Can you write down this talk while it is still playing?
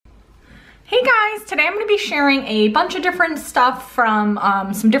Today I'm going to be sharing a bunch of different stuff from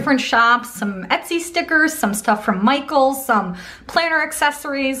some different shops, some Etsy stickers, some stuff from Michaels, some planner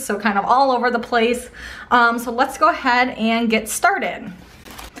accessories, so kind of all over the place. So let's go ahead and get started.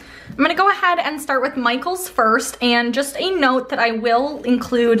 I'm going to go ahead and start with Michaels first, and just a note that I will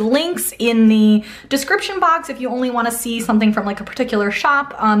include links in the description box if you only want to see something from like a particular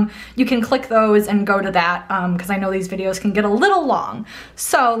shop. You can click those and go to that because I know these videos can get a little long.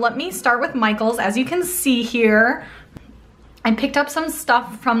 So let me start with Michaels. As you can see here, I picked up some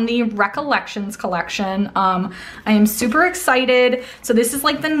stuff from the Recollections collection. I am super excited. So this is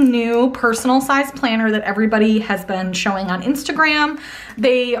like the new personal size planner that everybody has been showing on Instagram.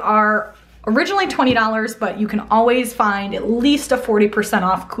 They are originally $20, but you can always find at least a 40%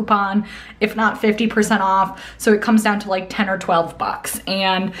 off coupon, if not 50% off. So it comes down to like 10 or 12 bucks.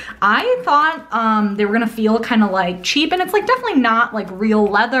 And I thought they were gonna feel kind of like cheap, and it's like definitely not like real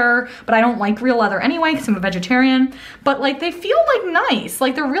leather, but I don't like real leather anyway because I'm a vegetarian. But like they feel like nice,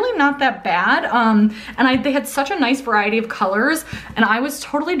 like they're really not that bad. And they had such a nice variety of colors, and I was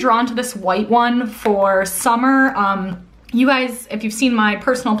totally drawn to this white one for summer. You guys, if you've seen my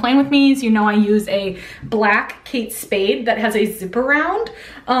personal plan with me's, you know I use a black Kate Spade that has a zip around,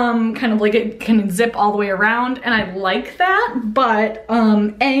 kind of like it can zip all the way around, and I like that, but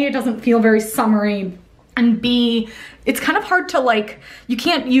A, it doesn't feel very summery, and B, it's kind of hard to like, you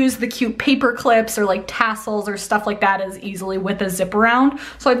can't use the cute paper clips or like tassels or stuff like that as easily with a zip around.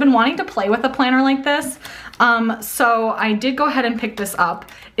 So I've been wanting to play with a planner like this. So I did go ahead and pick this up.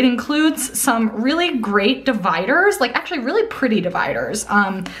 It includes some really great dividers, like actually really pretty dividers.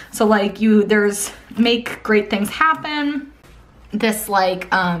 So like there's Make Great Things Happen, this like,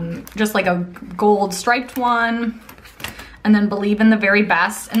 just like a gold striped one, and then Believe in the Very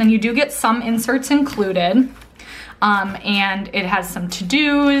Best. And then you do get some inserts included. And it has some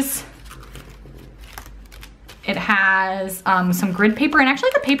to-dos. It has some grid paper, and actually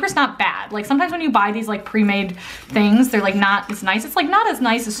the paper's not bad. Like sometimes when you buy these like pre-made things, they're like not as nice. It's like not as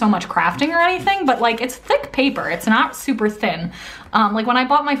nice as so much crafting or anything, but like it's thick paper. It's not super thin. Like when I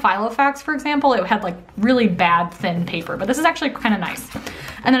bought my Filofax, for example, it had like really bad thin paper, but this is actually kind of nice.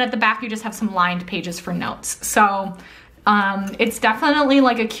 And then at the back, you just have some lined pages for notes. So it's definitely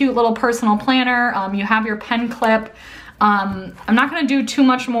like a cute little personal planner. You have your pen clip. I'm not gonna do too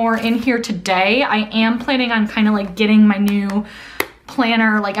much more in here today. I am planning on kind of like getting my new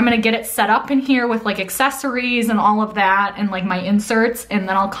planner, like I'm gonna get it set up in here with like accessories and all of that and like my inserts, and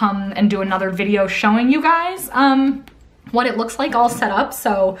then I'll come and do another video showing you guys what it looks like all set up.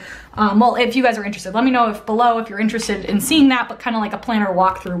 So, well, if you guys are interested, let me know below if you're interested in seeing that, but kind of like a planner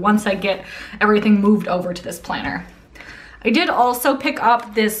walkthrough once I get everything moved over to this planner. I did also pick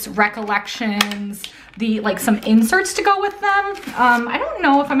up this Recollections, like some inserts to go with them. I don't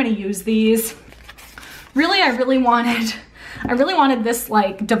know if I'm gonna use these. Really, I really wanted this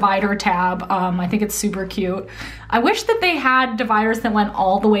like divider tab. I think it's super cute. I wish that they had dividers that went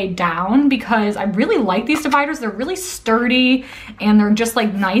all the way down because I really like these dividers. They're really sturdy and they're just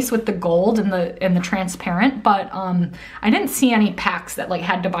like nice with the gold and the transparent, but I didn't see any packs that like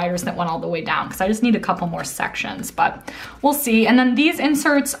had dividers that went all the way down because I just need a couple more sections, but we'll see. And then these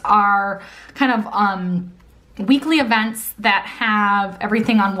inserts are kind of weekly events that have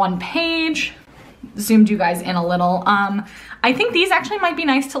everything on one page. Zoomed you guys in a little. I think these actually might be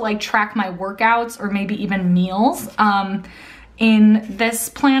nice to like track my workouts or maybe even meals in this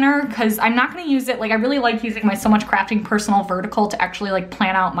planner, because I'm not going to use it. Like I really like using my So Much Crafting personal vertical to actually like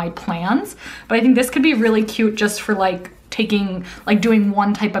plan out my plans, but I think this could be really cute just for like doing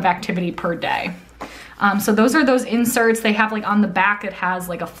one type of activity per day. So those are those inserts. They have like on the back it has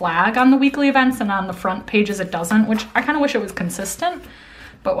like a flag on the weekly events, and on the front pages it doesn't, which I kind of wish it was consistent,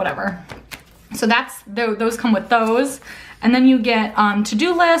 but whatever. So those come with those. And then you get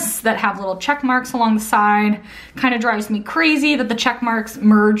to-do lists that have little check marks along the side. Kind of drives me crazy that the check marks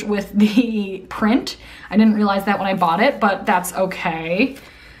merge with the print. I didn't realize that when I bought it, but that's okay.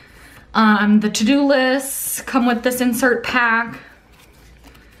 The to-do lists come with this insert pack.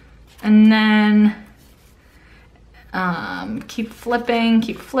 And then keep flipping.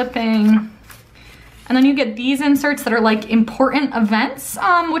 And then you get these inserts that are like important events,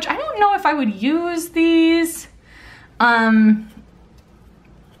 which I don't know if I would use these. I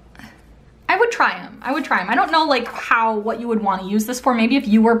would try them. I don't know like what you would want to use this for. Maybe if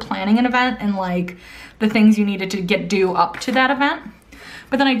you were planning an event and like the things you needed to get due up to that event.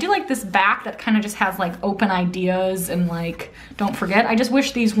 But then I do like this back that kind of just has like open ideas and like, don't forget. I just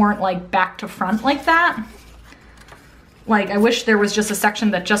wish these weren't like back to front like that. Like, I wish there was just a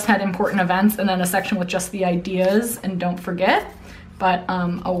section that just had important events and then a section with just the ideas and don't forget. But,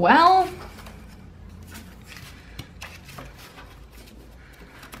 oh well.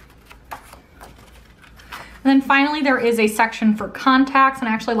 then finally there is a section for contacts, and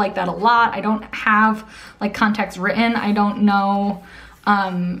I actually like that a lot. I don't have like contacts written. I don't know,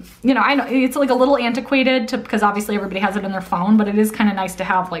 you know, I know it's like a little antiquated because obviously everybody has it in their phone, but it is kind of nice to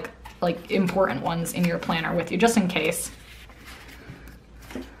have like important ones in your planner with you just in case.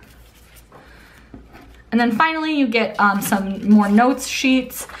 And then finally you get some more notes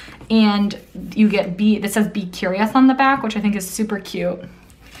sheets, and you get that says Be Curious on the back, which I think is super cute.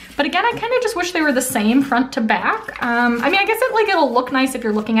 But again, I kind of just wish they were the same front to back. I mean, I guess it'll look nice if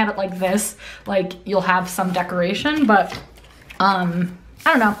you're looking at it like this, like you'll have some decoration, but I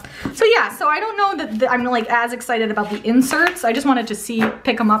don't know. So yeah, so I don't know that I'm like as excited about the inserts. I just wanted to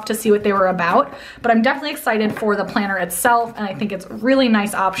pick them up to see what they were about, but I'm definitely excited for the planner itself, and I think it's a really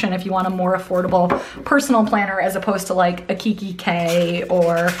nice option if you want a more affordable personal planner as opposed to like a Kiki K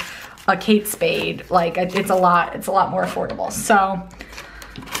or a Kate Spade. Like it's a lot more affordable. So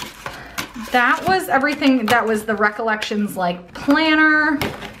that was everything. That was the Recollections like planner.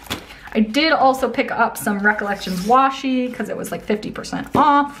 I did also pick up some Recollections washi because it was like 50%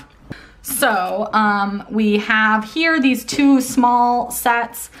 off. So we have here these two small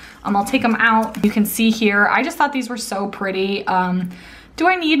sets. I'll take them out. You can see here, I just thought these were so pretty. Do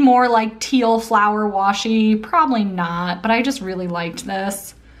I need more like teal flower washi? Probably not, but I just really liked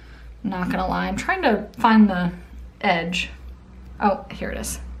this. I'm not gonna lie, I'm trying to find the edge. Oh, here it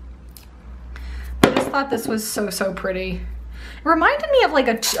is. I just thought this was so pretty. It reminded me of like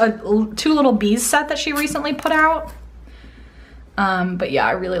a Two Little Bees set that she recently put out. But yeah,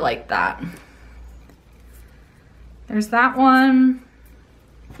 I really like that. There's that one.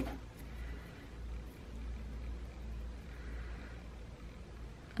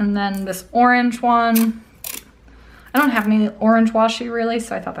 And then this orange one. I don't have any orange washi really,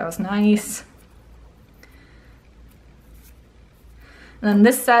 so I thought that was nice. And then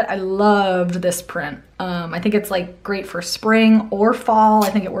this set, I loved this print. I think it's like great for spring or fall. I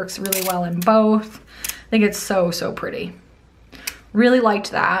think it works really well in both. I think it's so pretty. Really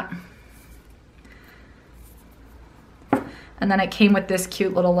liked that. And then it came with this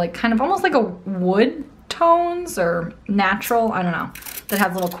cute little like kind of almost like a wood tones or natural, I don't know, that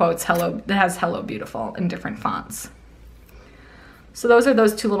has little quotes, that has Hello Beautiful in different fonts. So those are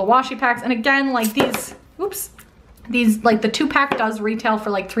those two little washi packs. And again, like these, oops, these, like the 2-pack does retail for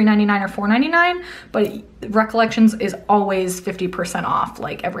like $3.99 or $4.99, but Recollections is always 50% off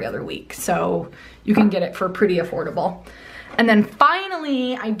like every other week. So you can get it for pretty affordable. And then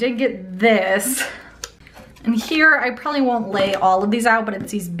finally, I did get this. And here, I probably won't lay all of these out, but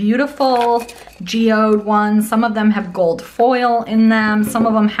it's these beautiful geode ones. Some of them have gold foil in them. Some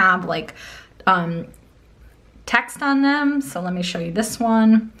of them have like text on them. So let me show you this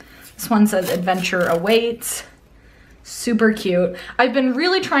one. This one says Adventure Awaits. Super cute. I've been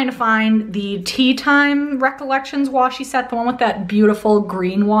really trying to find the Tea Time Recollections washi set, the one with that beautiful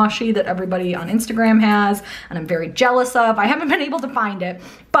green washi that everybody on Instagram has, and I'm very jealous of. I haven't been able to find it,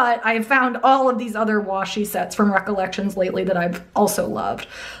 but I've found all of these other washi sets from Recollections lately that I've also loved.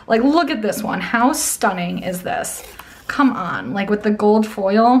 Like, look at this one. How stunning is this? Come on, like with the gold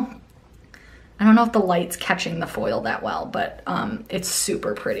foil. I don't know if the light's catching the foil that well, but it's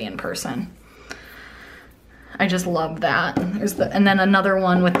super pretty in person. I just love that. And then another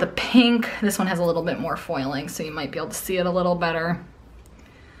one with the pink. This one has a little bit more foiling, so you might be able to see it a little better.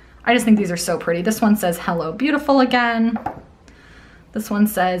 I just think these are so pretty. This one says Hello Beautiful again. This one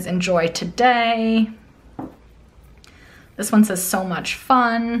says Enjoy Today. This one says So Much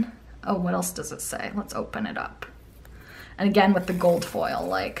Fun. Oh, what else does it say? Let's open it up. And again with the gold foil,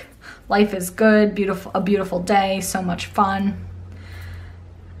 like life is good, beautiful, a beautiful day, so much fun.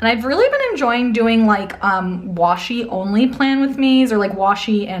 And I've really been enjoying doing like washi only plan with me's or like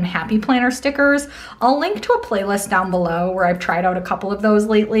washi and happy planner stickers. I'll link to a playlist down below where I've tried out a couple of those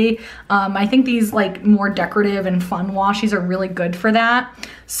lately. I think these like more decorative and fun washis are really good for that.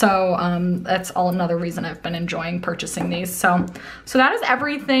 So that's all another reason I've been enjoying purchasing these. So that is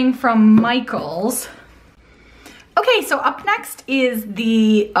everything from Michaels. Okay, so up next is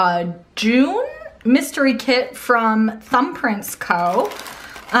the June mystery kit from Thumbprints Co.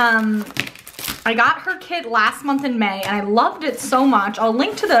 I got her kit last month in May and I loved it so much. I'll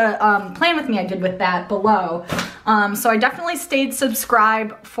link to the plan with me I did with that below. So I definitely stayed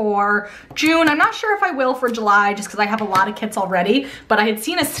subscribed for June. I'm not sure if I will for July just because I have a lot of kits already, but I had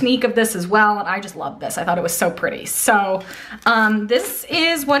seen a sneak of this as well and I just loved this. I thought it was so pretty. So this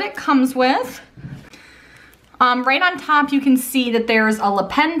is what it comes with. Right on top you can see that there's a Le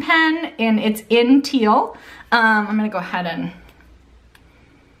Pen pen and it's in teal. I'm gonna go ahead and,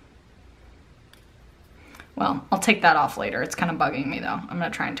 well, I'll take that off later. It's kind of bugging me though. I'm gonna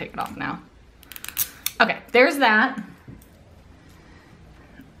try and take it off now. Okay, there's that.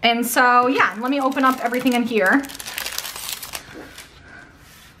 And so, yeah, let me open up everything in here.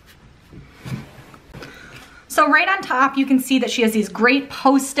 So right on top, you can see that she has these great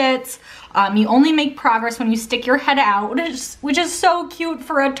Post-its. You only make progress when you stick your head out, which is so cute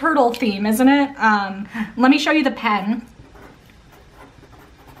for a turtle theme, isn't it? Let me show you the pen.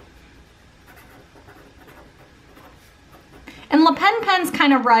 And La Pen pens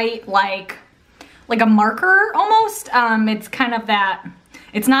kind of write like a marker almost. It's kind of that,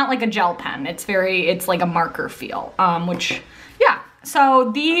 it's not like a gel pen. It's like a marker feel, which, yeah.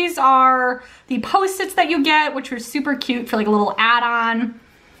 So these are the Post-its that you get, which are super cute for like a little add-on.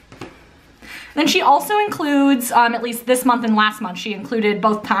 Then she also includes, at least this month and last month, she included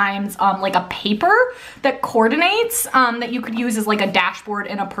both times like a paper that coordinates that you could use as like a dashboard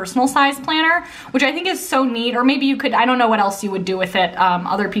in a personal size planner, which I think is so neat. Or maybe you could, I don't know what else you would do with it.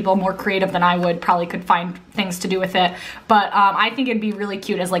 Other people more creative than I would probably could find things to do with it. But I think it'd be really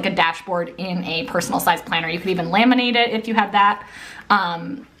cute as like a dashboard in a personal size planner. You could even laminate it if you had that.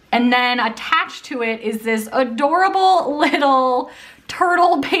 And then attached to it is this adorable little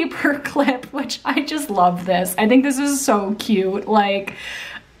turtle paper clip, which I just love this. I think this is so cute. Like,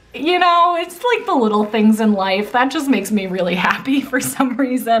 you know, it's like the little things in life that just makes me really happy for some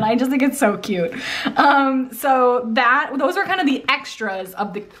reason. I just think it's so cute. So those are kind of the extras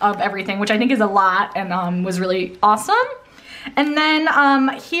of everything, which I think is a lot and was really awesome. And then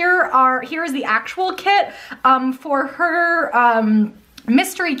here is the actual kit for her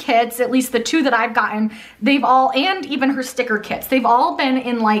mystery kits, at least the two that I've gotten, they've all, and even her sticker kits, they've all been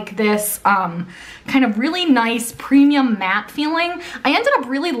in like this kind of really nice premium matte feeling. I ended up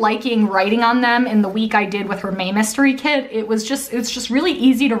really liking writing on them in the week I did with her May mystery kit. It's just really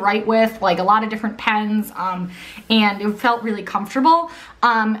easy to write with, like a lot of different pens, and it felt really comfortable.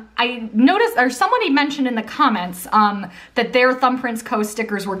 I noticed, or somebody mentioned in the comments that their Thumbprints Co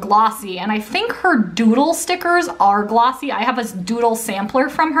stickers were glossy, and I think her doodle stickers are glossy. I have a doodle sampler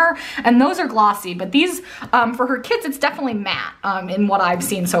from her, and those are glossy, but these, for her kits, it's definitely matte in what I've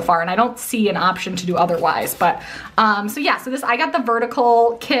seen so far, and I don't see an option to do otherwise. But, so yeah, so I got the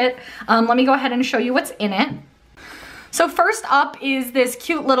vertical kit. Let me go ahead and show you what's in it. So first up is this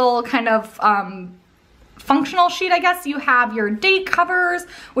cute little kind of functional sheet, I guess. You have your date covers,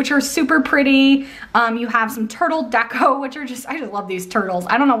 which are super pretty. You have some turtle deco, which are just, I just love these turtles.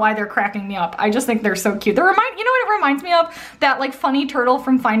 I don't know why they're cracking me up. I just think they're so cute. You know what it reminds me of? That like funny turtle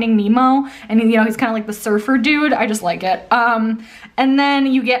from Finding Nemo, and you know, he's kind of like the surfer dude. I just like it. And then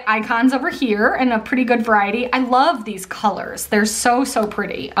you get icons over here and a pretty good variety. I love these colors. They're so, so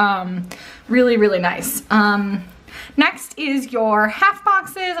pretty. Really, really nice. Next is your half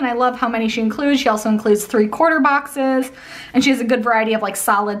boxes, and I love how many she includes. She also includes 3/4 boxes, and she has a good variety of like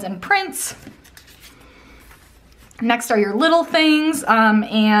solids and prints. Next are your little things,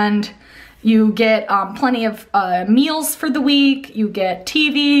 and you get plenty of meals for the week. You get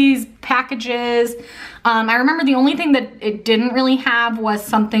TVs, packages. I remember the only thing that it didn't really have was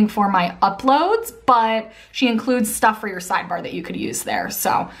something for my uploads, but she includes stuff for your sidebar that you could use there.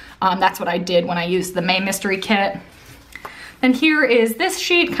 So that's what I did when I used the May mystery kit. And here is this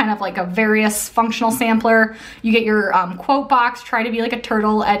sheet, kind of like a various functional sampler. You get your quote box, try to be like a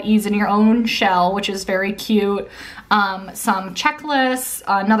turtle at ease in your own shell, which is very cute. Some checklists,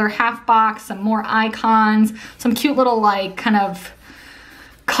 another half box, some more icons, some cute little like kind of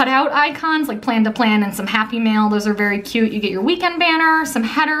cutout icons like plan to plan, and some happy mail. Those are very cute. You get your weekend banner, some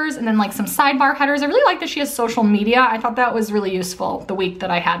headers, and then like some sidebar headers. I really like that she has social media. I thought that was really useful the week that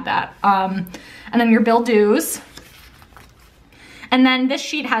I had that. And then your bill dues. And then this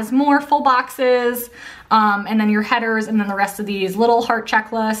sheet has more full boxes, and then your headers, and then the rest of these little heart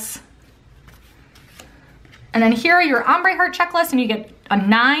checklists. And then here are your ombre heart checklists, and you get a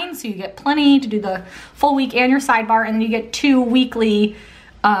 9, so you get plenty to do the full week and your sidebar, and then you get 2 weekly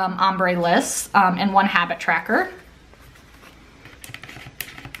ombre lists and 1 habit tracker.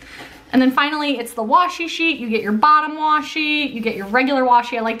 And then finally, it's the washi sheet. You get your bottom washi, you get your regular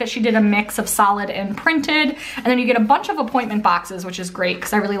washi. I like that she did a mix of solid and printed. And then you get a bunch of appointment boxes, which is great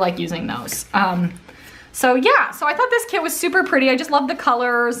because I really like using those. So yeah, so I thought this kit was super pretty. I just love the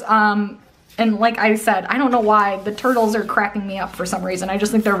colors. And like I said, I don't know why the turtles are cracking me up for some reason. I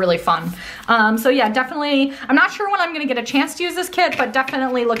just think they're really fun. So yeah, definitely, I'm not sure when I'm gonna get a chance to use this kit, but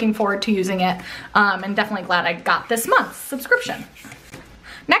definitely looking forward to using it. And definitely glad I got this month's subscription.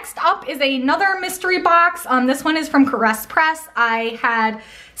 Next up is another mystery box. This one is from Caress Press. I had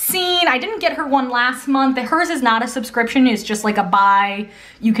seen, I didn't get her one last month. Hers is not a subscription, it's just like a buy.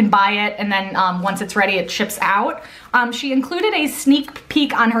 You can buy it and then once it's ready, it ships out. She included a sneak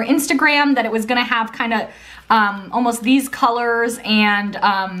peek on her Instagram that it was gonna have kind of almost these colors and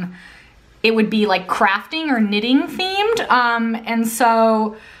it would be like crafting or knitting themed. And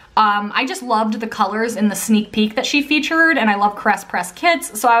so I just loved the colors in the sneak peek that she featured, and I love Caress Press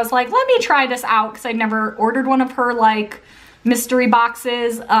kits. So I was like, let me try this out because I'd never ordered one of her like mystery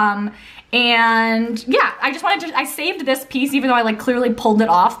boxes. And yeah, I just wanted to, I saved this piece even though I like clearly pulled it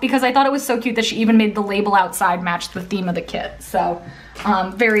off because I thought it was so cute that she even made the label outside match the theme of the kit. So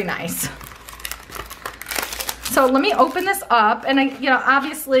very nice. So let me open this up, and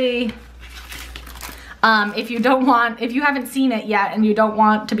obviously, if you haven't seen it yet and you don't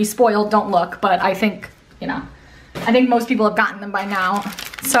want to be spoiled, don't look, but I think, I think most people have gotten them by now.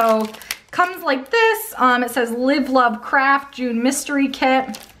 So, comes like this, it says Live, Love, Craft, June Mystery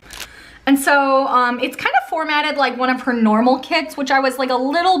Kit. And so, it's kind of formatted like one of her normal kits, which I was like a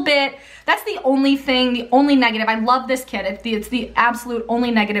little bit, that's the only thing, the only negative. I love this kit. It's the absolute only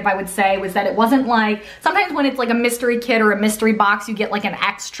negative I would say was that it wasn't like, sometimes when it's like a mystery kit or a mystery box, you get like an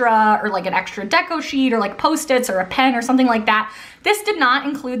extra or like an extra deco sheet or like Post-its or a pen or something like that. This did not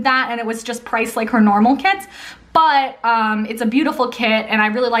include that, and it was just priced like her normal kits. But it's a beautiful kit, and I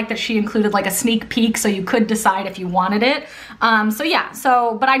really like that she included like a sneak peek so you could decide if you wanted it. So yeah,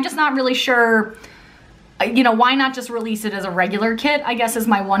 but I'm just not really sure, why not just release it as a regular kit, I guess is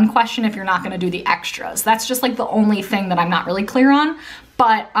my one question if you're not gonna do the extras. That's just like the only thing that I'm not really clear on.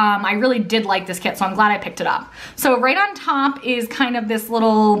 But I really did like this kit, so I'm glad I picked it up. So right on top is kind of this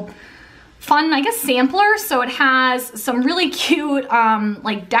little fun, I guess, sampler. So it has some really cute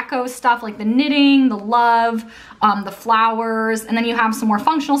like deco stuff, like the knitting, the love, the flowers, and then you have some more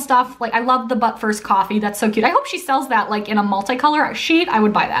functional stuff. Like I love the But First coffee, that's so cute. I hope she sells that like in a multicolor sheet, I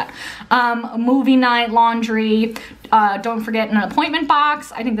would buy that. A movie night, laundry, don't forget an appointment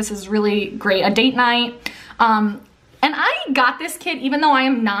box. I think this is really great, a date night. And I got this kit even though I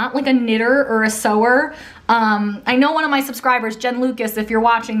am not like a knitter or a sewer. I know one of my subscribers, Jen Lucas, if you're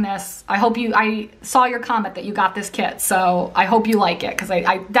watching this, I saw your comment that you got this kit, so I hope you like it because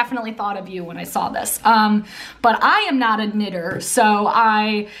I definitely thought of you when I saw this. But I am not a knitter, so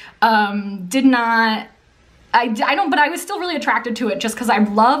I did not, but I was still really attracted to it just because I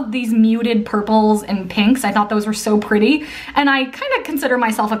love these muted purples and pinks. I thought those were so pretty. And I kind of consider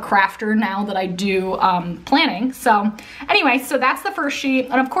myself a crafter now that I do planning. So anyway, so that's the first sheet.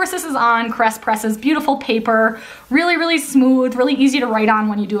 And of course this is on Caress Press's beautiful paper. Really, really smooth, really easy to write on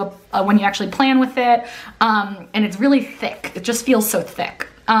when you do when you actually plan with it. And it's really thick. It just feels so thick.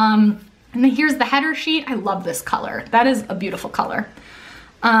 And then here's the header sheet. I love this color. That is a beautiful color.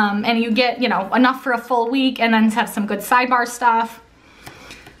 And you get, enough for a full week, and then have some good sidebar stuff.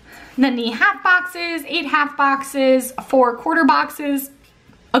 And then the half boxes, 8 half boxes, 4 quarter boxes,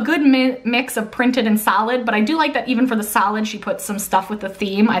 a good mix of printed and solid, but I do like that even for the solid, she puts some stuff with the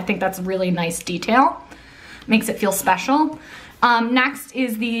theme. I think that's really nice detail. Makes it feel special. Next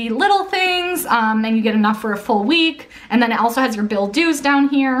is the little things, and you get enough for a full week. And then it also has your bill dues down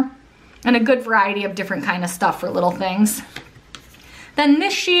here, and a good variety of different kind of stuff for little things. Then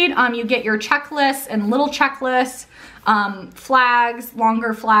this sheet, you get your checklists and little checklists, flags,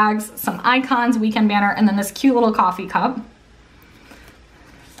 longer flags, some icons, weekend banner, and then this cute little coffee cup.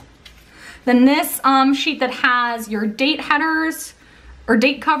 Then this sheet that has your date headers or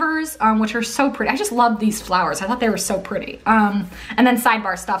date covers, which are so pretty. I just love these flowers. I thought they were so pretty. And then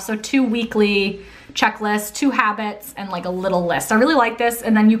sidebar stuff, so 2 weekly checklists, 2 habits, and like a little list. I really like this,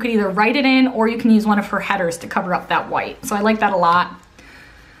 and then you could either write it in or you can use one of her headers to cover up that white. So I like that a lot.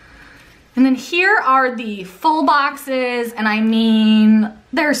 And then here are the full boxes, and I mean,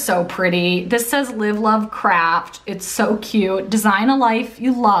 they're so pretty. This says Live, Love, Craft. It's so cute. Design a life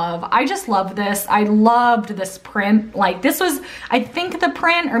you love. I just love this. I loved this print. Like this was, I think the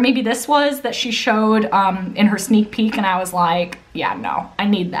print, or maybe this was that she showed in her sneak peek, and I was like, yeah, no, I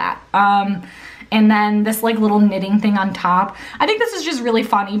need that. And then this like little knitting thing on top. I think this is just really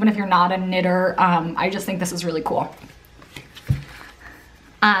fun, even if you're not a knitter. I just think this is really cool.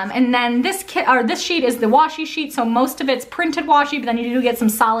 And then this sheet is the washi sheet, so most of it's printed washi, but then you do get some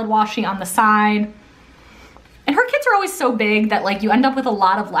solid washi on the side. And her kits are always so big that like you end up with a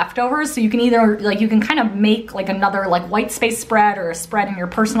lot of leftovers, so you can either like, you can kind of make like another like white space spread or a spread in your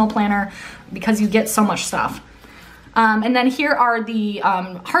personal planner because you get so much stuff. And then here are the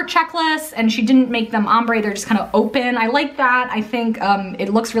heart checklists, and she didn't make them ombre, they're just kind of open. I like that. I think it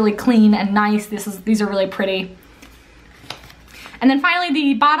looks really clean and nice. These are really pretty. And then finally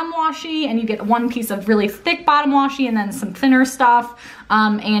the bottom washi, and you get one piece of really thick bottom washi and then some thinner stuff.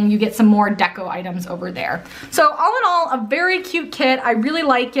 And you get some more deco items over there. So all in all, a very cute kit. I really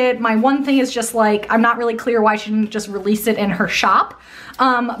like it. My one thing is just like, I'm not really clear why she didn't just release it in her shop.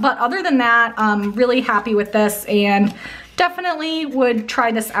 But other than that, I'm really happy with this and definitely would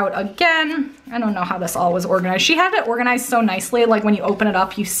try this out again. I don't know how this all was organized. She had it organized so nicely, like when you open it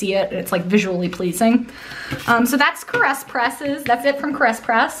up, you see it, and it's like visually pleasing. So that's Caress Presses. That's it from Caress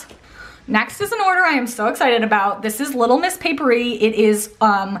Press. Next is an order I am so excited about. This is Little Miss Paperie. It is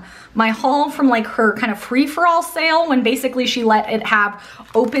my haul from like her kind of free-for-all sale when basically she let it have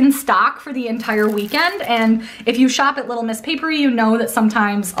open stock for the entire weekend. And if you shop at Little Miss Paperie, you know that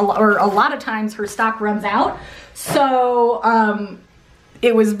sometimes, or a lot of times, her stock runs out. So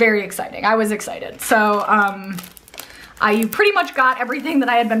it was very exciting. I was excited. So I pretty much got everything that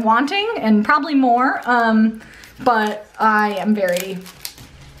I had been wanting and probably more. But I am very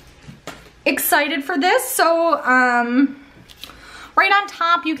excited for this. So right on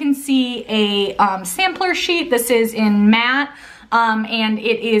top you can see a sampler sheet. This is in matte. And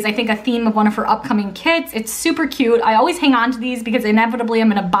it is, I think, a theme of one of her upcoming kits. It's super cute. I always hang on to these because inevitably I'm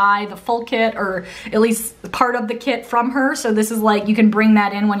gonna buy the full kit or at least part of the kit from her. So this is like, you can bring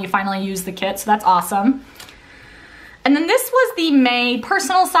that in when you finally use the kit. So that's awesome. And then this was the May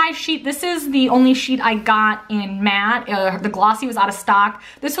personal size sheet. This is the only sheet I got in matte. The glossy was out of stock.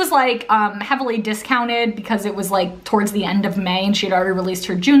 This was like heavily discounted because it was like towards the end of May and she had already released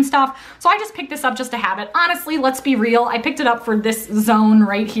her June stuff. So I just picked this up just to have it. Honestly, let's be real. I picked it up for this zone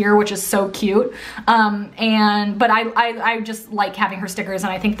right here, which is so cute. But I just like having her stickers,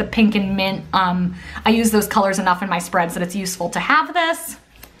 and I think the pink and mint, I use those colors enough in my spreads that it's useful to have this.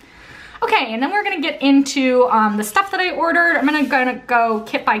 Okay, and then we're gonna get into the stuff that I ordered. I'm gonna go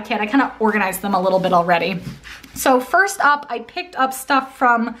kit by kit. I kind of organized them a little bit already. So first up, I picked up stuff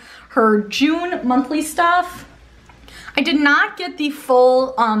from her June monthly stuff. I did not get the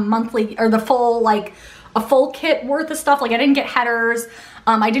full monthly, or the full, like, a full kit worth of stuff. Like, I didn't get headers.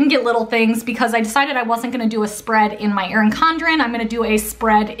 I didn't get little things because I decided I wasn't gonna do a spread in my Erin Condren. I'm gonna do a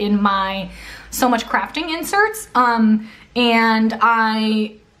spread in my So Much Crafting inserts. And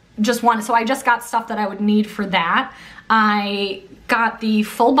I just wanted, so I just got stuff that I would need for that. I got the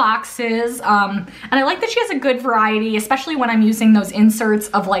full boxes, and I like that she has a good variety, especially when I'm using those inserts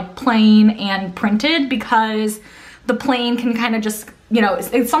of like plain and printed, because the plain can kind of just, you know,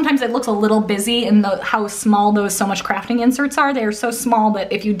 sometimes it looks a little busy in how small those So Much Crafting inserts are. They are so small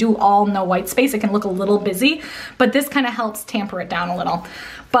that if you do all no white space, it can look a little busy, but this kind of helps tamper it down a little.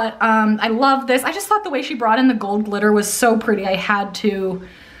 But I love this. I just thought the way she brought in the gold glitter was so pretty. I had to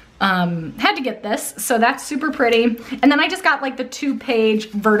get this, so that's super pretty. And then I just got like the 2-page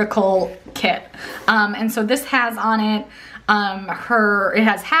vertical kit. And so this has on it, it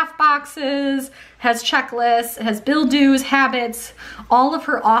has half boxes, has checklists, it has bill-dos, habits, all of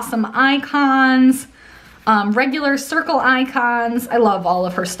her awesome icons, regular circle icons. I love all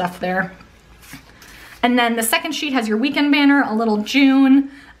of her stuff there. And then the second sheet has your weekend banner, a little June.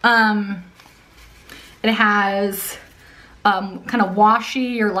 It has kind of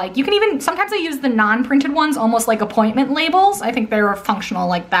washi, or like, you can even, sometimes I use the non-printed ones almost like appointment labels. I think they're functional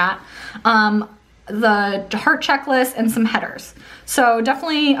like that. The heart checklist and some headers. So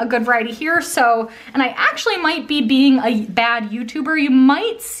definitely a good variety here. So, and I actually might be being a bad YouTuber. You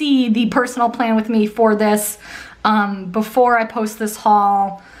might see the personal plan with me for this before I post this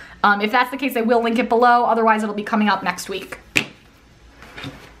haul. If that's the case, I will link it below. Otherwise, it'll be coming up next week.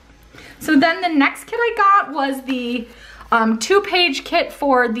 So then the next kit I got was the 2-page kit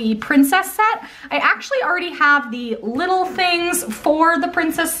for the princess set. I actually already have the little things for the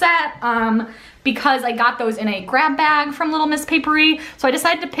princess set because I got those in a grab bag from Little Miss Paperie. So I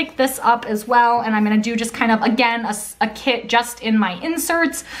decided to pick this up as well, and I'm gonna do just kind of, again, a kit just in my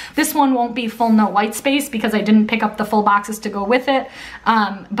inserts. This one won't be full no white space because I didn't pick up the full boxes to go with it.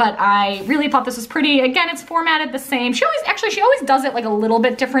 But I really thought this was pretty. Again, it's formatted the same. She always does it like a little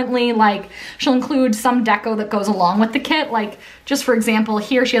bit differently. Like, she'll include some deco that goes along with the kit. Like, just for example,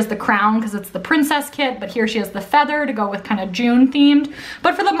 here she has the crown because it's the princess kit, but here she has the feather to go with kind of June themed.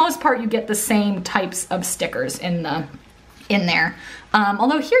 But for the most part, you get the same types of stickers in there.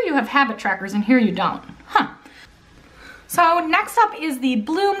 Although here you have habit trackers and here you don't. Huh. So next up is the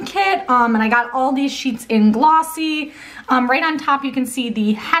Bloom kit, and I got all these sheets in glossy. Right on top you can see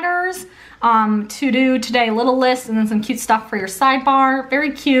the headers, to do today little list, and then some cute stuff for your sidebar.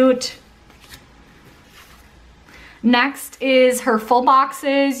 Very cute. Next is her full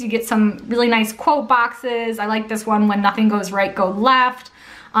boxes. You get some really nice quote boxes. I like this one, when nothing goes right, go left.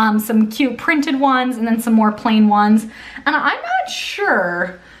 some cute printed ones, and then some more plain ones. And I'm not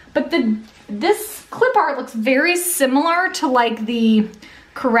sure, but this clip art looks very similar to like the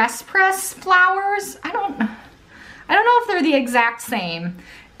Caress Press flowers. I don't know if they're the exact same.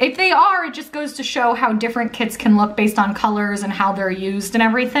 If they are, it just goes to show how different kits can look based on colors and how they're used and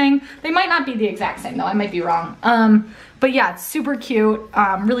everything. They might not be the exact same though, I might be wrong. But yeah, it's super cute.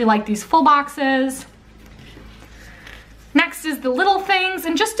 Really like these full boxes. Next is the Little Things,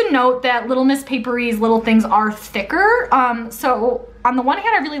 and just to note that Little Miss Paperie's Little Things are thicker. So on the one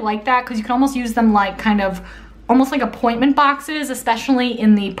hand, I really like that because you can almost use them like kind of almost like appointment boxes, especially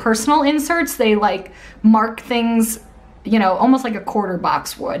in the personal inserts. They like mark things, you know, almost like a quarter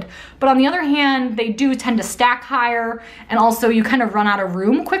box would. But on the other hand, they do tend to stack higher, and also you kind of run out of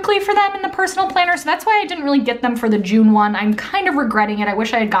room quickly for them in the personal planner. So that's why I didn't really get them for the June one. I'm kind of regretting it. I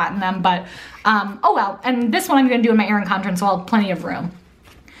wish I had gotten them, but oh well. And this one I'm gonna do in my Erin Condren, so I'll have plenty of room.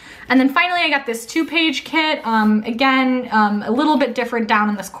 And then finally I got this 2-page kit. Again, a little bit different down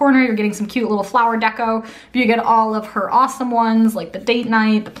in this corner. You're getting some cute little flower deco, but you get all of her awesome ones like the date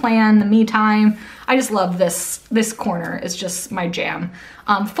night, the plan, the me time. I just love this corner. It's just my jam.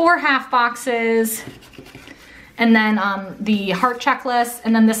 4 half boxes, and then the heart checklist.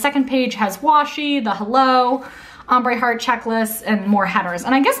 And then the second page has washi, the hello, ombre heart checklist, and more headers.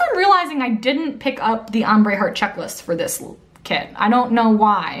 And I guess I'm realizing I didn't pick up the ombre heart checklist for this kit. I don't know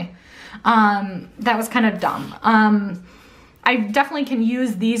why. That was kind of dumb. I definitely can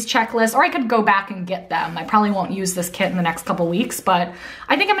use these checklists, or I could go back and get them. I probably won't use this kit in the next couple weeks, but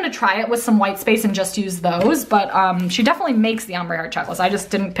I think I'm gonna try it with some white space and just use those. But she definitely makes the ombre heart checklist. I just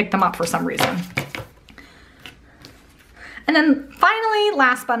didn't pick them up for some reason. And then finally,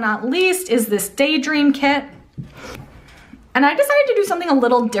 last but not least, is this Daydream kit. And I decided to do something a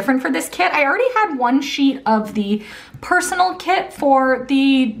little different for this kit. I already had one sheet of the personal kit for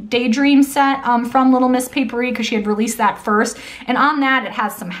the Daydream set from Little Miss Paperie, because she had released that first. And on that, it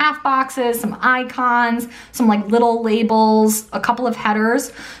has some half boxes, some icons, some like little labels, a couple of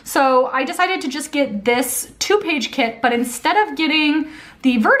headers. So I decided to just get this 2-page kit, but instead of getting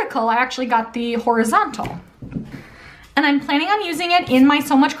the vertical, I actually got the horizontal. And I'm planning on using it in my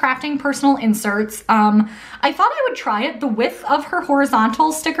So Much Crafting personal inserts. I thought I would try it. The width of her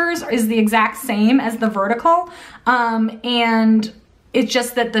horizontal stickers is the exact same as the vertical. And it's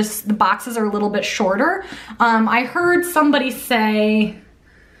just that the boxes are a little bit shorter. I heard somebody say,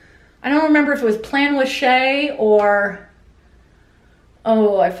 I don't remember if it was Plan with Shay or,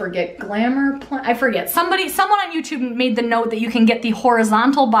 oh, I forget, Glamour Plan, I forget. Someone on YouTube made the note that you can get the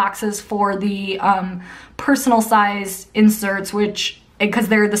horizontal boxes for the personal sized inserts, because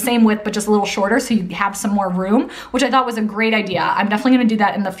they're the same width but just a little shorter, so you have some more room, which I thought was a great idea. I'm definitely gonna do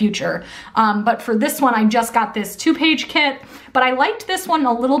that in the future. But for this one, I just got this 2-page kit, but I liked this one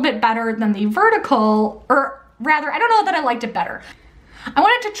a little bit better than the vertical, or rather, I don't know that I liked it better. I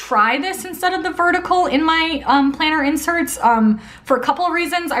wanted to try this instead of the vertical in my planner inserts for a couple of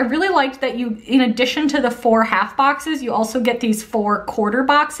reasons. I really liked that you, in addition to the 4 half boxes, you also get these 4 quarter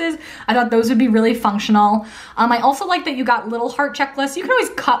boxes. I thought those would be really functional. I also like that you got little heart checklists. You can always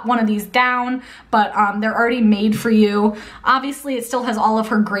cut one of these down, but they're already made for you. Obviously, it still has all of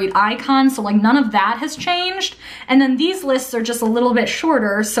her great icons, so like none of that has changed. And then these lists are just a little bit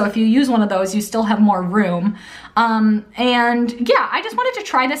shorter, so if you use one of those, you still have more room. And yeah, I just wanted to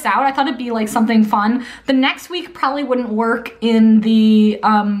try this out. I thought it'd be like something fun. The next week probably wouldn't work in the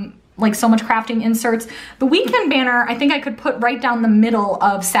like So Much Crafting inserts. The weekend banner, I think I could put right down the middle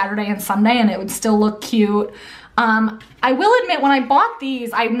of Saturday and Sunday and it would still look cute. I will admit, when I bought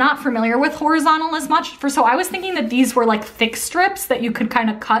these, I'm not familiar with horizontal as much, so I was thinking that these were like thick strips that you could kind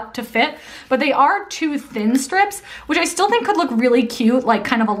of cut to fit, but they are 2 thin strips, which I still think could look really cute, like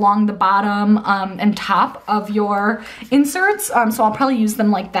kind of along the bottom and top of your inserts. So I'll probably use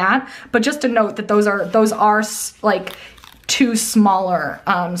them like that. But just to note that those are like 2 smaller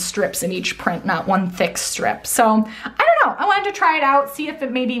strips in each print, not 1 thick strip. So I don't know, I wanted to try it out, see if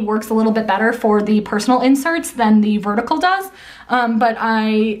it maybe works a little bit better for the personal inserts than the vertical does. But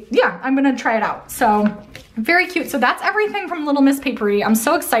I'm gonna try it out. So very cute. So that's everything from Little Miss Paperie. I'm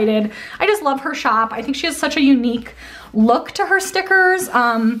so excited. I just love her shop. I think she has such a unique look to her stickers.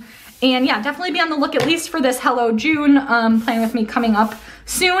 And yeah, definitely be on the look at least for this Hello June Plan With Me coming up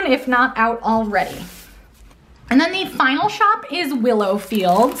soon, if not out already. And then the final shop is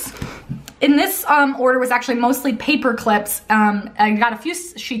Willowfields. In this order was actually mostly paper clips. I got a few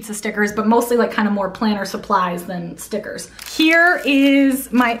sheets of stickers, but mostly like kind of more planner supplies than stickers. Here is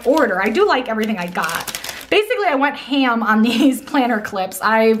my order. I do like everything I got. basically I went ham on these planner clips.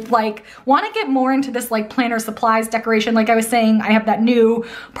 I like want to get more into this like planner supplies decoration. Like I was saying, I have that new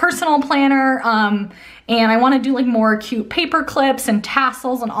personal planner, and I want to do like more cute paper clips and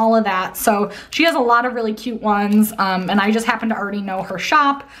tassels and all of that. So she has a lot of really cute ones, and I just happen to already know her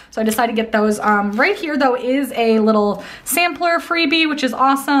shop, so I decided to get those. Right here though is a little sampler freebie, which is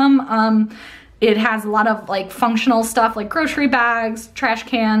awesome. It has a lot of like functional stuff like grocery bags, trash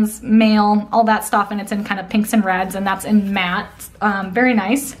cans, mail, all that stuff, and it's in kind of pinks and reds, and that's in matte. Very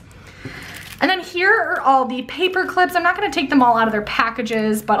nice. And then here are all the paper clips. I'm not gonna take them all out of their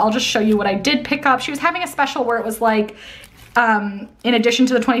packages, but I'll just show you what I did pick up. She was having a special where it was like, in addition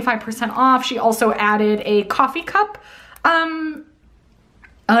to the 25% off, she also added a coffee cup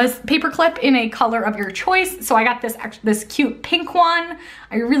paper clip in a color of your choice. So I got this cute pink one.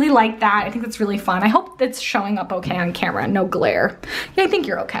 I really like that. I think that's really fun. I hope that's showing up okay on camera, no glare. Yeah, I think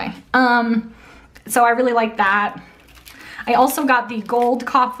you're okay. So I really like that. I also got the gold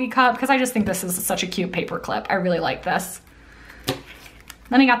coffee cup because I just think this is such a cute paper clip. I really like this.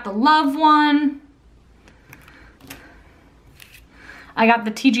 Then I got the love one. I got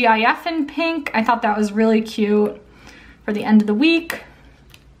the TGIF in pink. I thought that was really cute for the end of the week.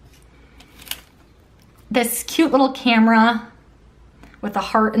 This cute little camera with a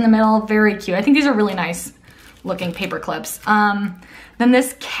heart in the middle, very cute. I think these are really nice looking paper clips. Then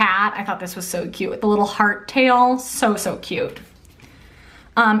this cat, I thought this was so cute with the little heart tail, so cute.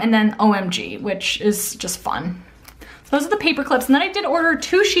 And then OMG, which is just fun. So those are the paper clips, and then I did order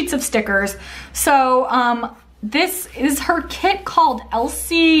 2 sheets of stickers. So this is her kit called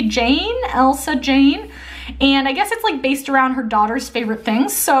Elsa Jane. And I guess it's like based around her daughter's favorite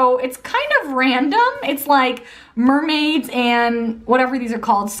things. So it's kind of random. It's like mermaids and whatever these are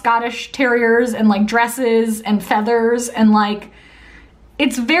called, Scottish terriers, and like dresses and feathers, and like,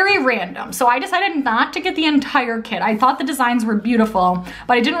 it's very random. So I decided not to get the entire kit. I thought the designs were beautiful,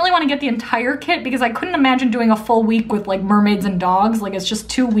 but I didn't really want to get the entire kit because I couldn't imagine doing a full week with like mermaids and dogs. Like, it's just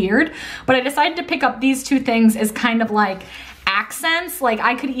too weird. But I decided to pick up these 2 things as kind of like accents. Like,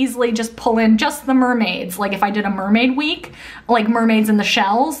 I could easily just pull in just the mermaids, like if I did a mermaid week, like mermaids in the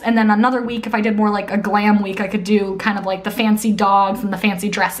shells, and then another week if I did more like a glam week, I could do kind of like the fancy dogs and the fancy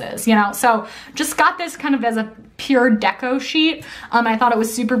dresses, you know? So just got this kind of as a pure deco sheet. I thought it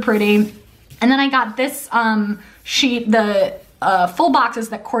was super pretty. And then I got this sheet, the full boxes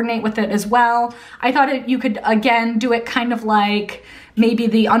that coordinate with it as well. I thought you could, again, do it kind of like maybe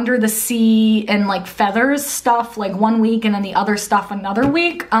the under the sea and like feathers stuff like one week, and then the other stuff another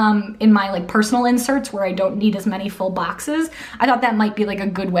week, in my like personal inserts where I don't need as many full boxes. I thought that might be like a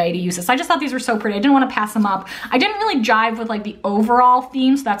good way to use this. I just thought these were so pretty. I didn't want to pass them up. I didn't really jive with like the overall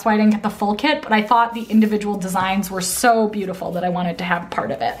theme, so that's why I didn't get the full kit, but I thought the individual designs were so beautiful that I wanted to have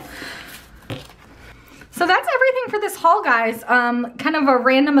part of it. So that's everything for this haul, guys. Kind of a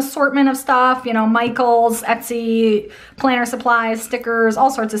random assortment of stuff, you know, Michael's, Etsy, planner supplies, stickers, all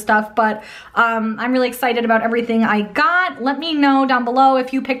sorts of stuff. But I'm really excited about everything I got. Let me know down below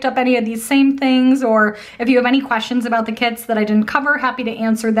if you picked up any of these same things, or if you have any questions about the kits that I didn't cover. Happy to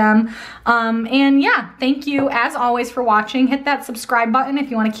answer them. And yeah, thank you as always for watching. Hit that subscribe button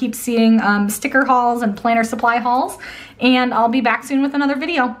if you want to keep seeing sticker hauls and planner supply hauls. And I'll be back soon with another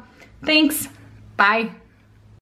video. Thanks. Bye.